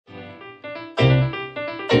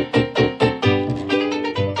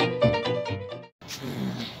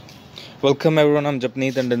Welcome everyone, I'm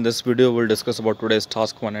Japneet, and in this video we'll discuss about today's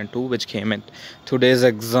task 1 and 2 which came in today's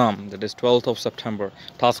exam, that is 12th of September.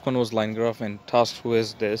 Task 1 was line graph and task 2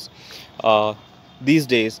 is this. These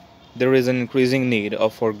days there is an increasing need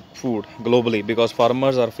for food globally because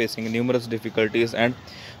farmers are facing numerous difficulties and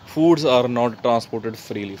foods are not transported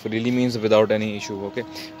freely means without any issue. Okay,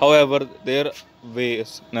 however there are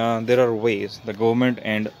ways the government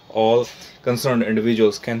and all concerned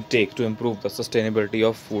individuals can take to improve the sustainability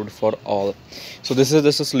of food for all. So this is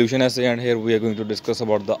a solution essay, and here we are going to discuss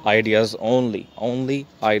about the ideas only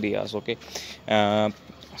ideas. Okay,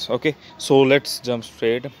 so let's jump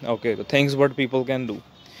straight. Okay, the things what people can do: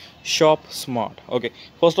 shop smart. Okay,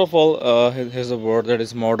 first of all, here's a word that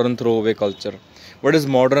is modern throwaway culture. What is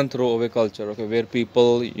modern throwaway culture? Okay, where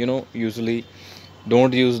people usually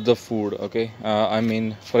don't use the food. Okay, I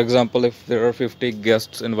mean, for example, if there are 50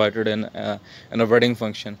 guests invited in a wedding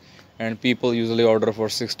function, and people usually order for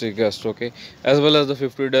 60 guests. Okay, as well as the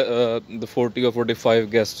 40 or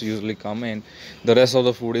 45 guests usually come, and the rest of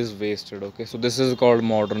the food is wasted. Okay, so this is called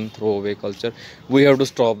modern throwaway culture. We have to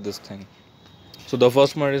stop this thing. So the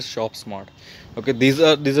first one is shop smart. Okay, these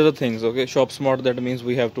are the things. Okay, shop smart, that means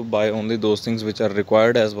we have to buy only those things which are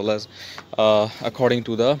required, as well as according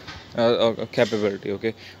to the capability.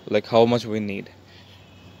 Okay, like how much we need.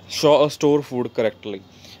 Store food correctly.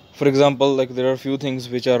 For example, like there are few things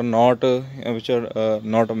which are not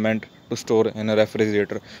meant to store in a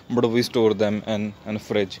refrigerator, but we store them in a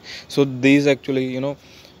fridge. So these actually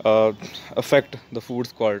uh, affect the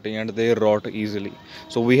food's quality and they rot easily.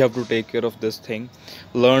 So we have to take care of this thing.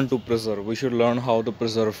 Learn to preserve. We should learn how to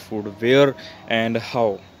preserve food, where and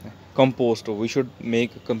how. Compost, we should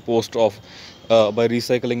make compost of by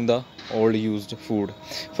recycling the old used food.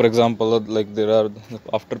 For example, like there are,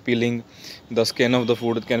 after peeling the skin of the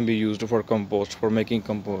food, it can be used for compost, for making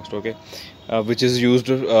compost. Okay, which is used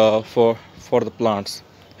for the plants,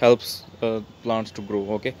 helps plants to grow.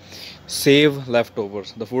 Okay, save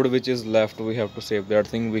leftovers. The food which is left, we have to save that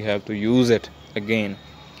thing, we have to use it again.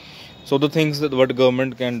 So the things that what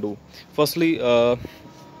government can do: firstly,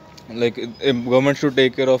 government should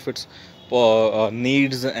take care of its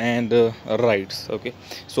needs and rights. Okay,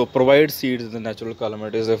 so provide seeds in the natural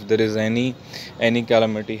calamities. If there is any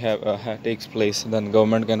calamity takes place, then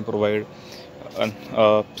government can provide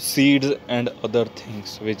seeds and other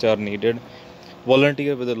things which are needed.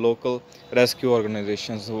 Volunteer with the local rescue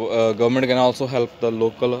organizations. Government can also help the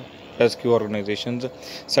local rescue organizations.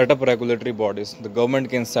 Set up regulatory bodies. The government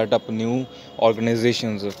can set up new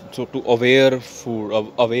organizations so to aware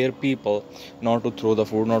people not to throw the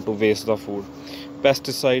food, not to waste the food.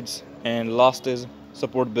 Pesticides. And last is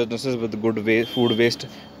support businesses with good food waste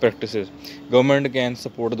practices. Government can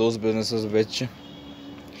support those businesses which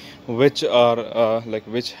are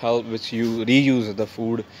which you reuse the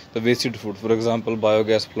food, the wasted food, for example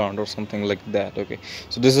biogas plant or something like that. Okay,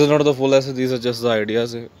 so this is not the full essay, these are just the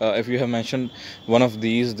ideas. If you have mentioned one of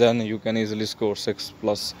these, then you can easily score 6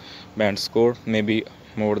 plus band score, maybe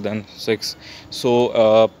more than 6.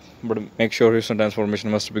 So but make sure your sentence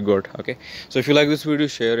formation must be good. Okay, so if you like this video,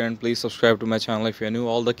 share and please subscribe to my channel. If you're new,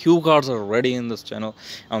 all the cue cards are ready in this channel,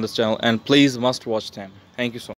 on this channel, and please must watch them. Thank you so much.